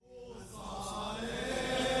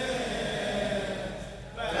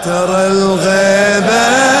ترى الغيبة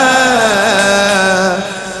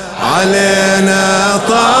علينا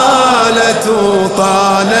طالت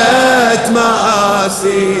وطالت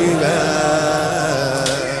مآسينا،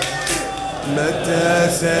 متى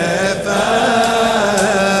سيفك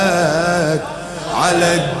على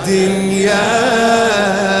الدنيا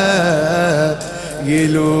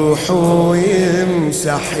يلوح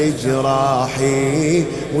ويمسح جراحي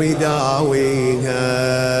ويداويها،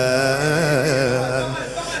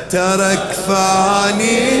 ترك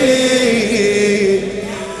فاني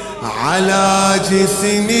على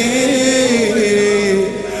جسمي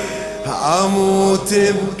أموت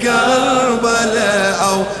بكربلاء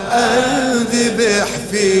أو أنذبح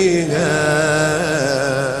فيها،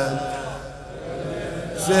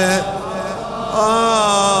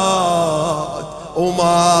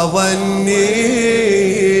 وما ظني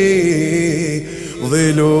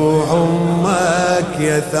ضلوع أمك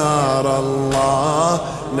يا ثار الله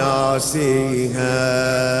ناسيها،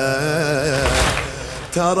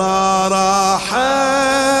 ترى راحت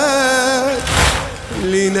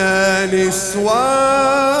لنا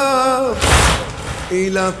نسوان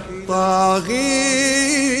إلى الطاغي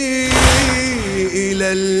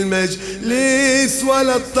إلى المجلس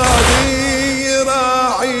ولا الطاغي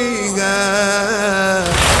راعيها،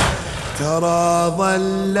 ترى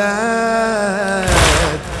ظلت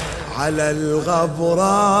على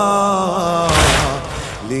الغبراء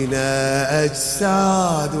لنا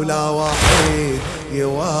أجساد ولا واحد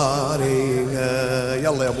يواريها.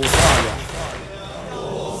 يلا يا أبو صالح.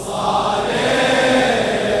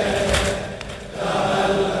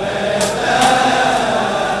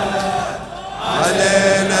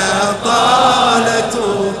 علينا طالت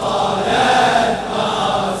وطالت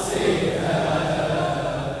مآسيها،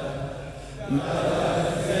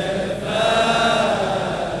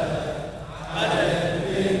 على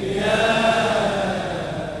الدنيا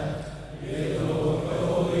يروح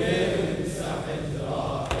ويمسح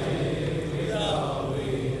جراحي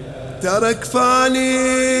ويداويها، ترك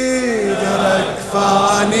فاني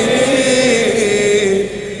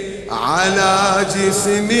على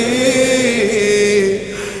جسمي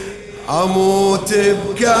أموت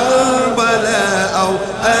بكربلاء أو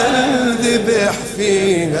أنذبح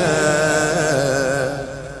فيها،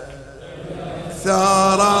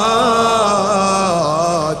 ثارات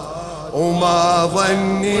وما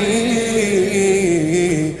ظني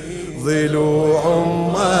ضلوع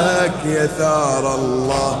أمك يا ثار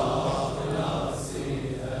الله.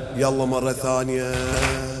 يلا مرة ثانية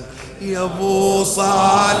يا أبو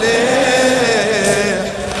صالح،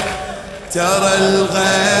 ترى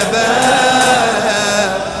الغيبة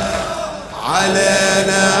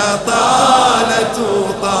علينا طالت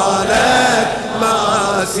وطالت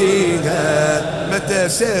مآسيها، متى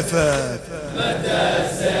سيفك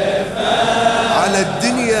على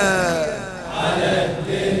الدنيا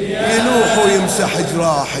يلوح ويمسح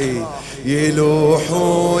جراحي، يلوح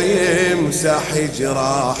ويمسح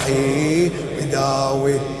جراحي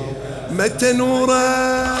يداوي، متى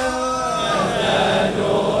نوره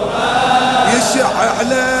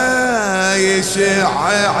يشع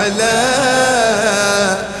على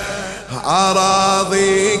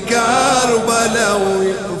أراضي كربلاء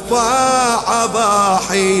ويرفع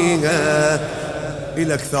ضاحيها،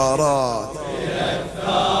 إلك ثارات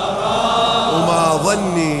وما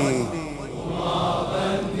ظني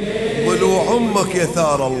ضلوع أمك يا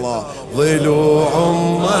ثار الله، ضلوع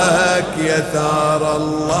أمك يا ثار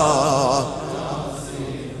الله.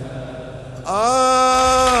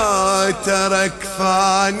 ترك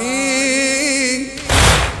فاني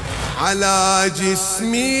على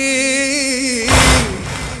جسمي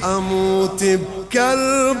أموت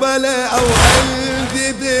بكربلاء أو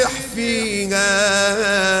أنذبح فيها،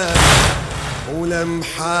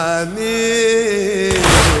 ولمحة من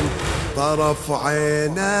طرف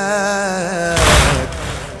عينك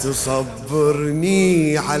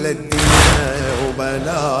تصبرني على الدنيا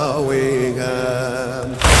وبلاويها،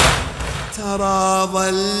 ترى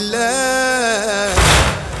ظلت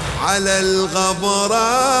على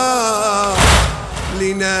الغبراء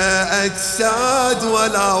لنا أجساد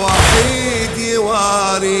ولا وحيد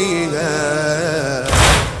يواريها،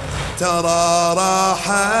 ترى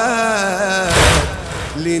راحت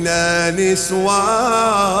لنا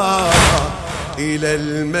نسوان إلى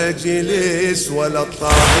المجلس ولا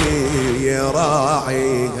الطاغي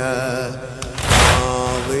يراعيها،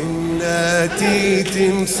 ظنتي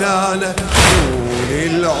تنسانا طول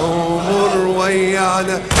العمر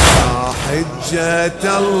ويانا، يا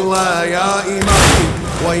حجة الله يا إمامي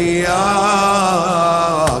وياك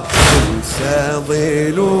تنسى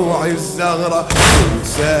ضلوع الزغرة،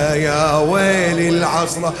 تنسى يا ويلي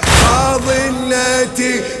العصرة،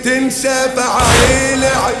 التي تنسى فعايل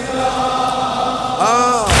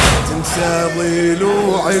تنسى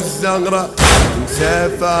ضلوع الزغرة، تنسى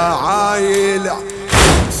فعايل،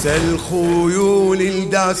 تنسى الخيول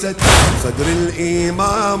الداست صدر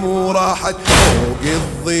الإمام وراحت فوق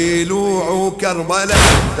الضلوع كربلة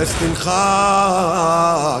تستنخاك،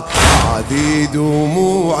 هذه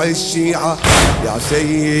دموع الشيعة يا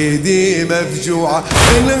سيدي مفجوعة،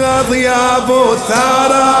 انهض يا ابو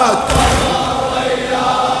الثارات،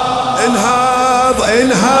 انهض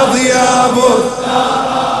انهض يا ابو الثارات،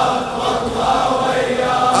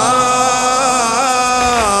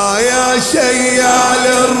 يا شيال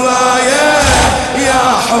الراية يا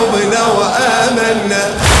حبنا وامنا،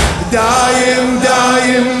 دايم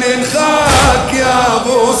دايم ننخاك يا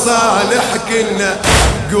ابو صالح كنا،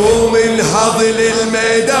 قوم انهض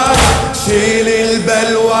للميدان شيل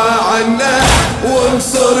البلوى عنا،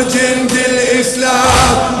 وانصر جند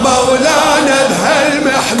الإسلام مولانا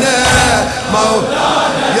بهالمحنة،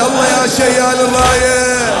 مولانا يلا يا شيال الراية،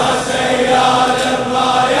 يا شيال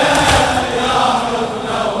الراية يا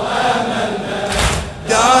حبنا وأملنا،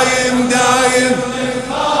 دايم دايم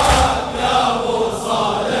ننخاك يا أبو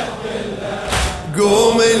صالح كنا،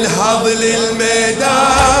 قوم انهض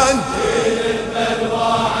للميدان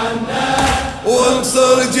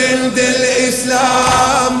وانصر جند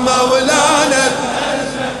الإسلام مولانا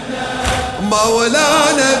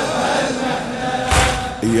مولانا.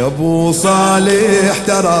 يا ابو صالح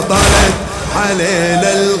ترى طلت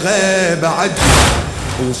علينا الغيب عجل،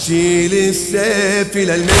 وشيل السيف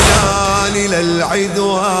الى الميدان الى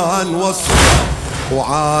العدوان والصف،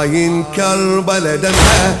 وعاين كربلة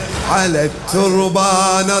دمها على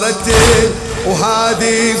التربان رتب،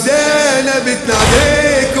 وهذه زينب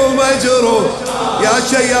تناديك ومجروح يا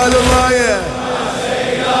شيال الراية، يا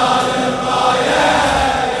شيال